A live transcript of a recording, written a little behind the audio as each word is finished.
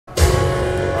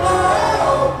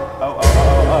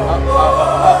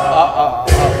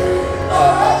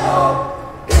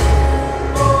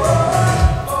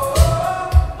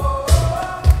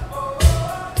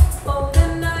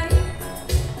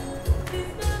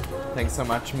Thanks so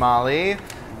much, Molly.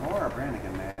 More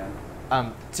Brannigan,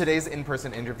 man. Today's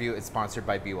in-person interview is sponsored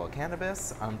by Be Well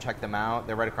Cannabis. Check them out.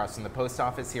 They're right across from the post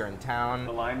office here in town.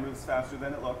 The line moves faster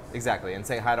than it looks. Exactly, and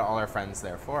say hi to all our friends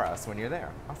there for us when you're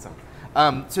there. Awesome.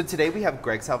 So today we have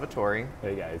Greg Salvatori.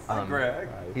 Hey guys. Hi, Greg.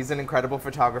 Hi. He's an incredible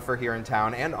photographer here in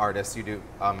town and artist. You do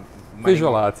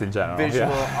Visual arts in general.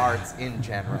 Visual arts in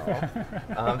general.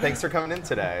 Thanks for coming in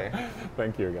today.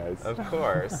 Thank you guys. Of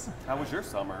course. How was your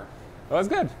summer? It was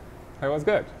good. It was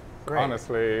good. Great.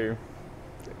 Honestly,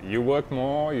 you work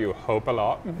more, you hope a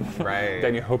lot. Right.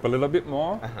 Then you hope a little bit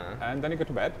more, and then you go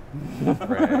to bed.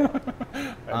 Right.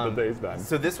 And the day's done.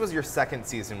 So this was your second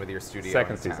season with your studio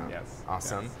Second in season, town. yes.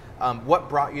 Awesome. Yes. What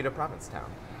brought you to Provincetown?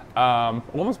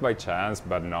 Almost by chance,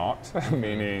 but not.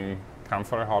 Meaning, come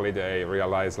for a holiday,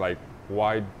 realize like,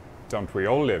 why don't we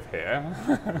all live here?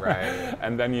 Right.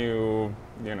 And then you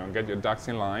get your ducks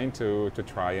in line to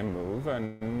try and move,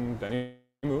 and then you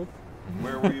move.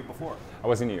 Where were you before? I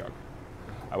was in New York.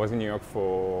 I was in New York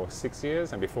for 6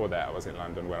 years, and before that I was in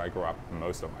London, where I grew up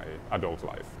most of my adult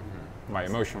life. My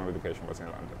emotional education was in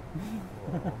London.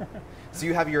 Cool. So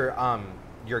you have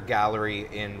your gallery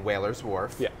in Whalers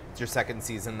Wharf. Yeah. It's your second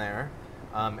season there.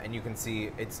 And you can see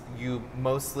you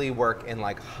mostly work in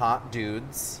like hot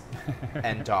dudes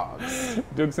and dogs.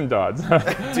 Dudes and dogs.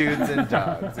 Dudes and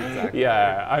dogs, exactly.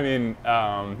 Yeah, I mean,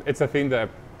 it's a thing that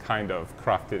kind of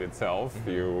crafted itself.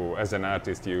 You, as an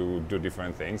artist, you do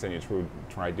different things and you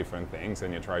try different things,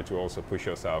 and you try to also push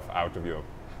yourself out of your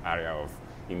area of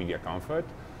immediate comfort.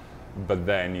 But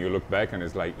then you look back and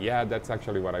it's like, yeah, that's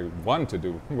actually what I want to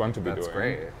do, want to be That's doing.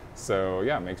 great. So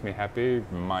yeah, it makes me happy.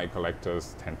 My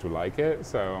collectors tend to like it,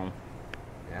 so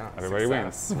Yeah, everybody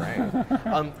success,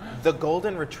 right? The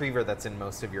golden retriever that's in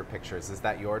most of your pictures, is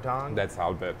that your dog? that's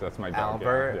Albert. That's my dog.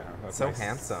 Albert? Yeah, that's So my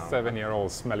handsome.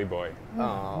 7-year-old smelly boy.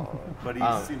 Oh, But he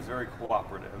seems very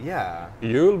cooperative. yeah.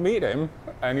 You'll meet him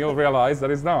and you'll realize that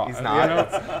he's not. He's not? You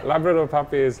know, Labrador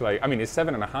puppy is like, I mean, he's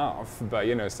 7.5, but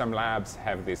you know, some labs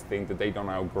have this thing that they don't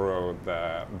outgrow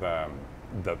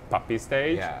the puppy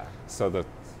stage. Yeah. So the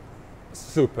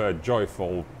super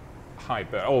joyful,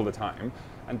 hyper all the time,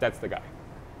 and that's the guy.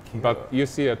 Cute. But you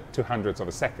see it 200ths of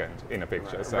a second in a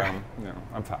picture, Right. so Right. You know,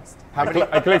 I'm fast. How many-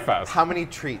 I click fast. How many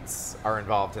treats are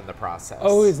involved in the process?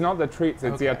 Oh, it's not the treats,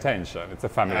 it's the Okay. attention. It's a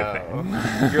family thing.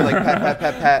 Oh. You're like pet, pet,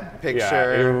 pet, pet, picture.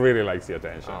 Yeah, he really likes the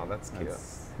attention. Oh, that's cute.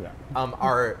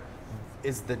 Yeah.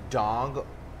 Is the dog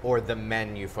or the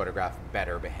men you photograph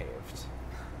better behaved?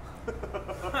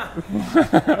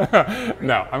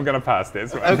 No, I'm gonna pass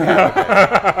this one.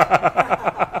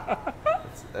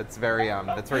 That's very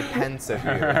pensive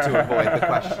of you to avoid the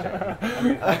question. I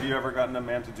mean, have you ever gotten a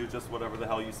man to do just whatever the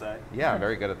hell you say? Yeah,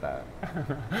 very good at that.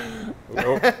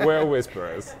 We're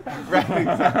whisperers. Right,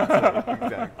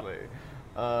 exactly.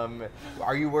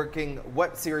 Are you working?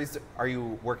 What series are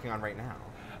you working on right now?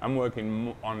 I'm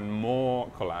working on more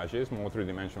collages, more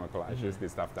three-dimensional collages, the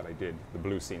stuff that I did, the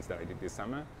blue scenes that I did this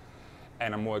summer.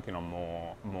 And I'm working on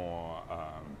more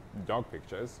dog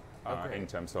pictures Okay. in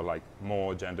terms of like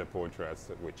more gender portraits,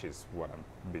 which is what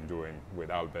I've been doing with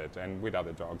Albert and with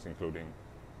other dogs, including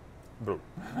Brew.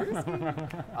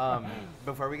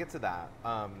 Before we get to that,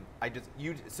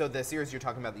 so the series you're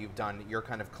talking about that you've done, you're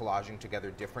kind of collaging together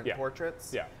different Yeah.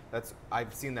 portraits. Yeah.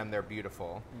 I've seen them; they're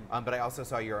beautiful. But I also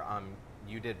saw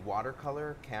you did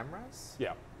watercolor cameras.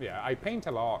 Yeah, yeah. I paint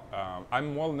a lot.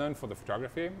 I'm well known for the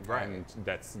photography, Right. and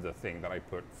that's the thing that I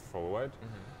put forward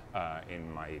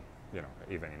in my,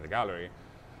 even in the gallery.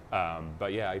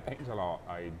 But yeah, I paint a lot.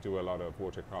 I do a lot of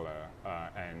watercolor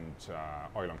and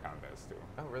oil on canvas too.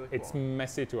 Oh, really cool. It's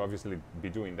messy to obviously be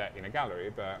doing that in a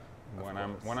gallery, but when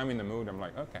I'm in the mood, I'm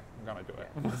like, okay, I'm gonna do it.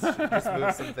 Just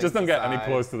move some things Just don't get any aside.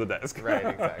 close to the desk. Right,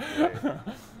 exactly.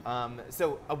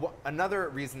 Another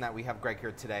reason that we have Greg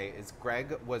here today is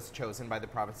Greg was chosen by the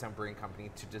Provincetown Brewing Company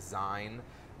to design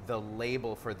the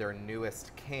label for their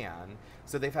newest can.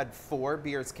 So they've had 4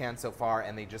 beers canned so far,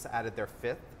 and they just added their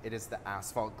 5th. It is the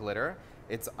Asphalt Glitter.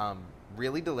 It's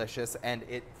really delicious, and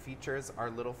it features our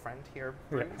little friend here,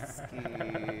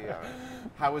 Brewski.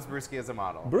 How was Brewski as a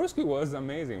model? Brewski was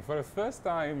amazing. For the first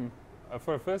time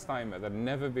that I'd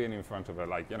never been in front of a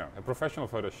professional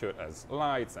photo shoot as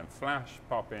lights and flash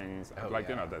poppings, Oh, and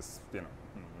yeah. there's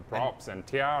props and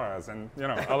tiaras and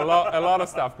a lot of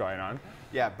stuff going on.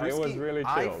 Yeah, Brewski, it was really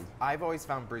chilled. I've always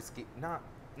found Brewski not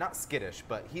skittish,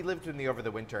 but he lived with me over the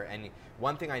winter, and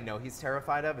one thing I know he's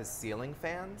terrified of is ceiling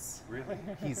fans. Really?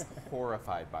 He's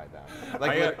horrified by them.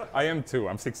 I am too.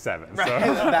 I'm 6'7". Right,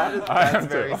 So that's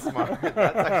very smart.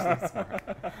 That's actually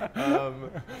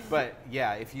smart. But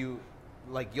yeah, if you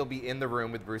like you'll be in the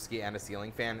room with Brewski and a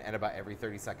ceiling fan, and about every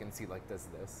 30 seconds he like does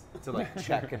this to like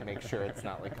check and make sure it's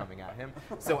not like coming at him.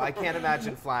 So I can't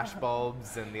imagine flash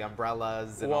bulbs and the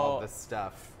umbrellas and all this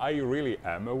stuff. I really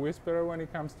am a whisperer when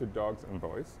it comes to dogs and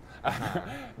boys.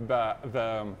 But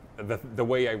the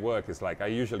way I work is like I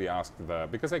usually ask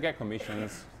because I get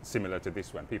commissions similar to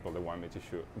this one, people that want me to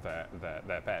shoot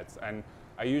their pets, and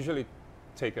I usually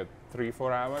take a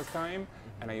 3-4 hours time,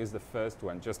 and I use the first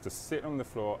one just to sit on the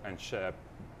floor and share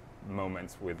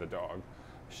moments with the dog,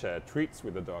 share treats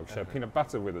with the dog, share peanut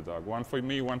butter with the dog, one for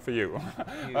me, one for you.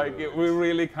 Like we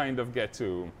really kind of get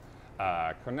to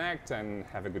connect and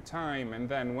have a good time, and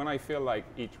then when I feel like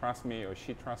he trusts me or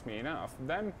she trusts me enough,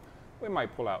 then we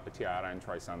might pull out the tiara and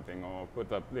try something, or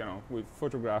put up, we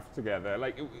photograph together.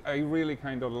 Like I really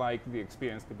kind of like the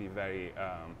experience to be very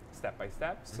step by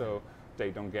step, so they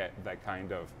don't get that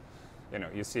kind of,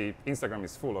 you see Instagram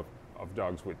is full of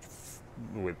dogs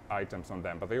with items on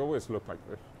them, but they always look like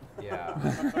this. Yeah.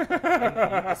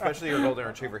 And especially your golden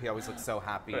retriever, he always looks so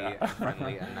happy and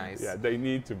friendly and nice. Yeah, they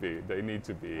need to be. They need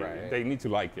to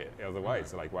like it.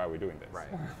 Otherwise, like, why are we doing this? Right.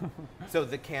 So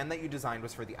the can that you designed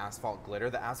was for the Asphalt Glitter.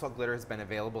 The Asphalt Glitter has been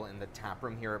available in the tap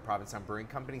room here at Provincetown Brewing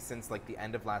Company since like the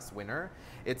end of last winter.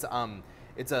 It's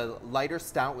a lighter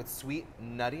stout with sweet,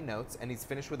 nutty notes, and he's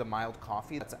finished with a mild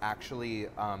coffee that's actually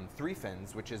 3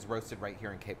 Fins, which is roasted right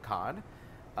here in Cape Cod.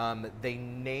 They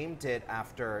named it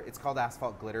after, it's called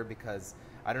Asphalt Glitter because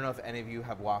I don't know if any of you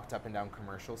have walked up and down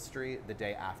Commercial Street the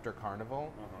day after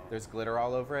Carnival. There's glitter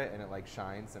all over it and it like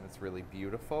shines and it's really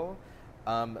beautiful.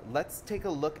 Let's take a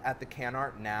look at the can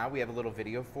art now. We have a little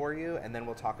video for you and then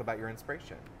we'll talk about your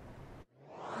inspiration.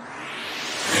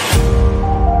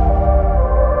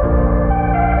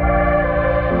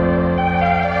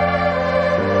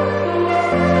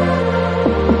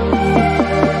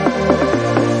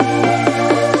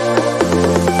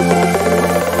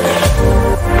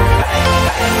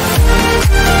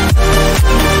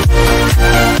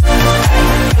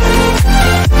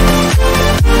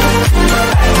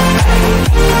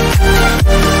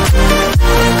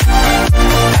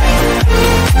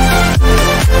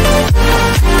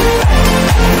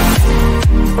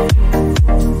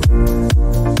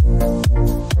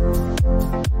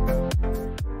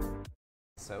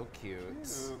 So cute.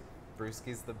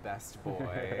 Brewski's the best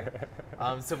boy.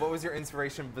 So what was your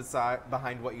inspiration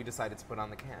behind what you decided to put on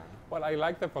the can? Well, I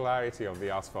like the polarity of the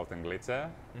asphalt and glitter,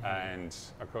 and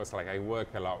of course, like I work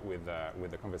a lot with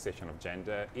the conversation of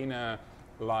gender in a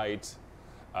light,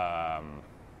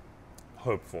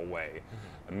 hopeful way,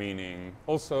 meaning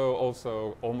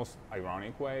also almost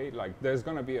ironic way. Like there's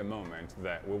gonna be a moment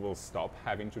that we will stop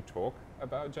having to talk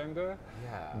about gender,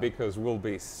 because we'll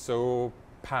be so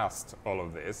past all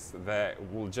of this that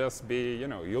will just be,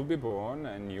 you'll be born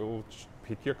and you'll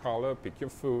pick your color, pick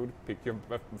your food, pick your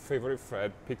favorite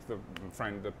friend, pick the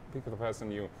pick the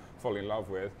person you fall in love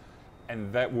with,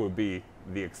 and that will be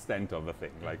the extent of the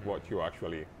thing, like what you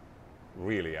actually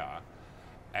really are.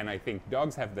 And I think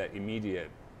dogs have that immediate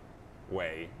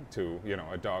way to,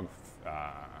 a dog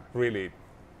really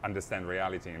understand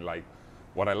reality and like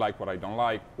what I like, what I don't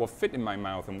like, what fit in my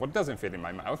mouth and what doesn't fit in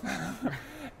my mouth.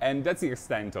 And that's the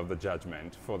extent of the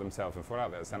judgment for themselves and for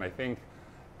others. And I think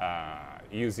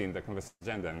using the conversation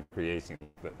gender and creating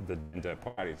the gender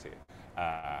polarity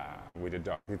with a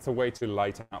dog, it's a way to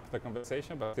lighten up the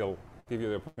conversation, but still give you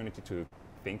the opportunity to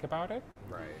think about it.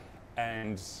 Right.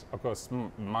 And of course,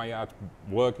 my art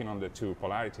working on the two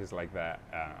polarities like that,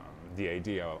 the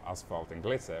idea of asphalt and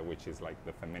glitter, which is like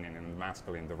the feminine and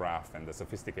masculine, the rough and the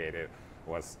sophisticated,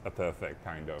 was a perfect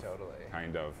kind of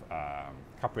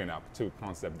coupling up two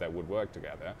concepts that would work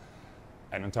together.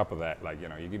 And on top of that, like,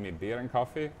 you give me beer and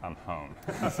coffee, I'm home.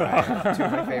 Two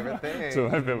of my favorite things. Two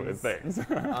of my favorite things.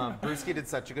 Brewski did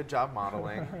such a good job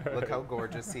modeling. Look how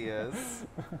gorgeous he is.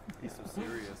 He's so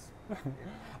serious.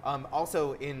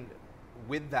 Also,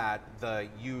 with that,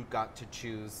 you got to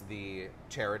choose the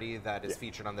charity that is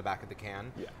featured on the back of the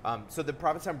can. So the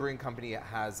Provincetown Brewing Company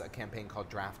has a campaign called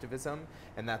Draftivism,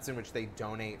 and that's in which they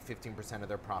donate 15% of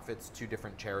their profits to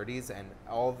different charities, and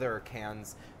all their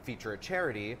cans feature a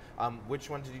charity. Which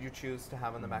one did you choose to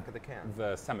have on the back of the can?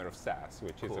 The Summer of Sass,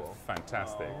 which is a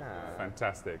fantastic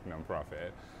nonprofit.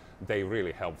 They're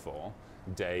really helpful.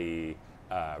 They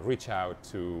reach out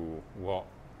to what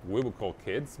we would call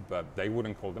kids, but they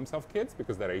wouldn't call themselves kids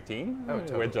because they're 18. Oh,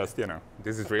 totally. We're just,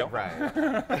 this is real. Right.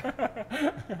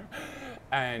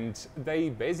 And they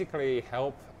basically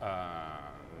help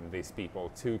these people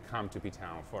to come to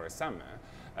P-Town for a summer.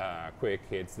 Queer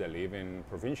kids that live in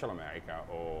provincial America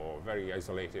or very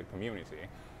isolated community.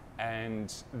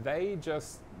 And they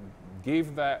just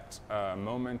give that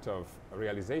moment of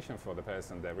realization for the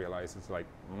person that realizes like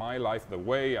my life, the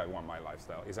way I want my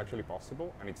lifestyle is actually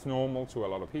possible and it's normal to a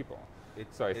lot of people.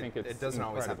 So I think it doesn't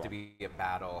always have to incredible. be a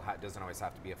battle. It doesn't always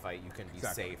have to be a fight. You can be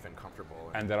safe and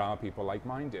comfortable. And there are people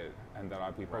like-minded, and there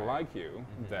are people Right. like you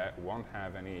that won't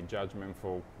have any judgment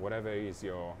for whatever is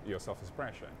your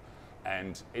self-expression.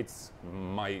 And it's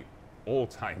my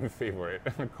all-time favorite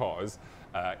cause.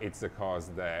 It's a cause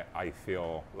that I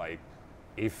feel like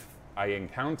if I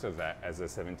encounter that as a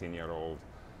 17-year-old,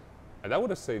 that would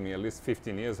have saved me at least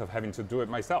 15 years of having to do it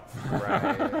myself.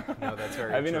 Right. No, that's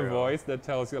very Having true. a voice that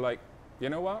tells you like, you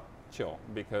know what, chill,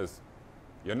 because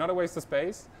you're not a waste of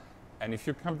space. And if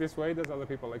you come this way, there's other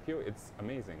people like you. It's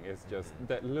amazing. It's just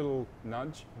that little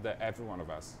nudge that every one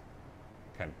of us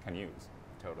can use.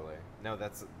 Totally. No,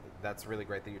 that's really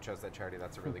great that you chose that charity.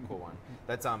 That's a really cool one.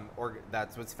 That's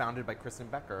that's what's founded by Kristen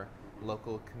Becker,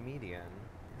 local comedian.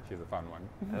 She's a fun one.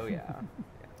 Oh yeah.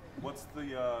 What's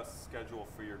the schedule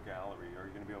for your gallery? Are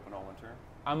you going to be open all winter?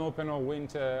 I'm open all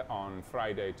winter on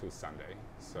Friday to Sunday,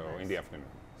 so in the afternoon.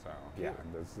 So yeah,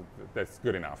 that's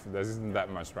good enough. There isn't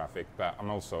that much traffic, but I'm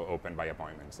also open by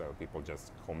appointment, so people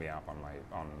just call me up on my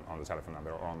on the telephone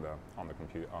number or on the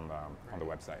computer on the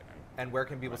website. And where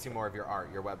can people see more of your art?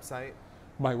 Your website?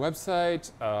 My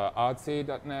website,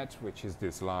 artsy.net, which is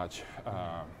this large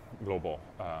global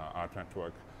art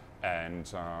network. And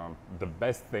the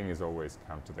best thing is always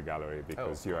come to the gallery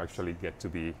because you actually get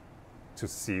to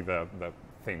see the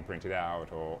thing printed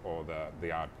out or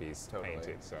the art piece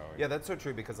painted. So yeah, that's so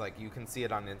true because like you can see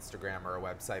it on Instagram or a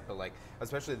website, but like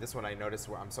especially this one I noticed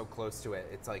where I'm so close to it,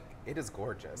 it's like it is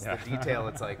gorgeous. Yeah. The detail,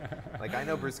 it's like I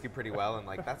know Brewski pretty well, and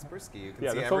like that's Brewski. You can see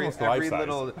that's every almost life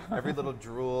size. every little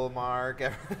drool mark.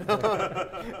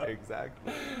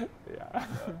 Exactly. yeah.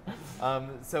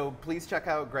 So please check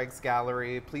out Greg's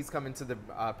gallery. Please come into the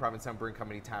Provincetown Brewing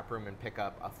Company tap room and pick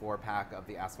up a 4-pack of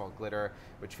the Asphalt Glitter,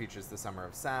 which features the Summer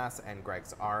of Sass and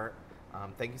Greg's art.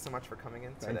 Thank you so much for coming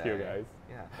in today. Thank you, guys.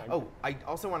 Yeah. Thank you. I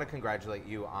also want to congratulate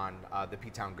you on the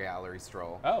P-Town Gallery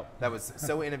stroll. Oh. That was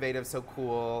so innovative, so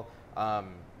cool.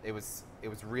 It was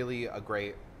really a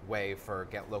great way for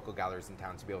local galleries in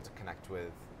town to be able to connect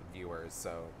with viewers.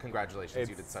 So congratulations,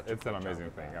 you did such a It's an good job amazing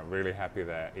with thing. that. I'm really happy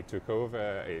that it took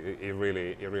over. It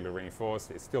really reinforced.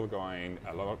 It's still going.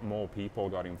 A lot more people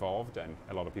got involved, and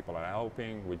a lot of people are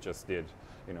helping. We just did,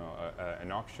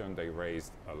 an auction. They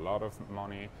raised a lot of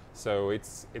money. So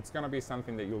it's going to be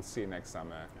something that you'll see next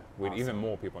summer with even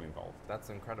more people involved. That's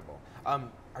incredible.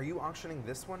 Are you auctioning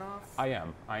this one off? I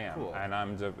am, Cool. and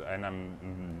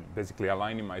I'm basically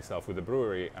aligning myself with the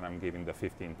brewery, and I'm giving the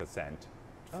 15%.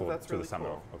 That's to really the Summer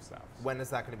cool. of Sass. When is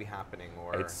that going to be happening?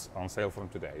 Or It's on sale from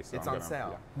today. So it's I'm on gonna-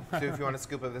 sale. yeah. So if you want a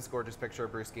scoop of this gorgeous picture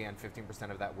of Brewski, and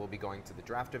 15% of that will be going to the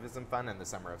Draftivism Fund and the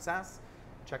Summer of Sass,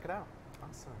 check it out.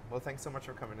 Awesome. Well, thanks so much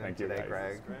for coming in Thank you, today, guys.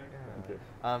 Greg. This is great. Thank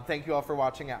you. Thank you all for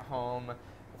watching at home.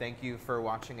 Thank you for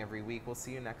watching every week. We'll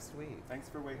see you next week. Thanks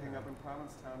for waking up in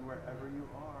Provincetown wherever you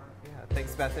are. Yeah.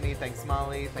 Thanks, Bethany. Thanks,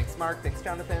 Molly. Thanks, Mark. Thanks,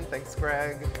 Jonathan. Thanks,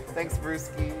 Greg. Thanks,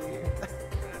 Brewski.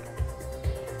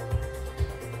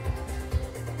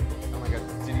 Oh my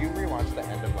God. Did you rewatch the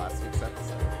end of last week's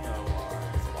episode? No,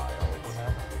 It's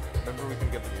wild. Remember, we can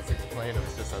get the music to play and it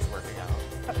was just us working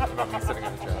out. About me sitting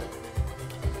in the chair.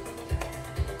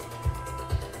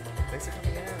 Thanks for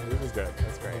coming in. This is good.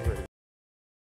 That's great.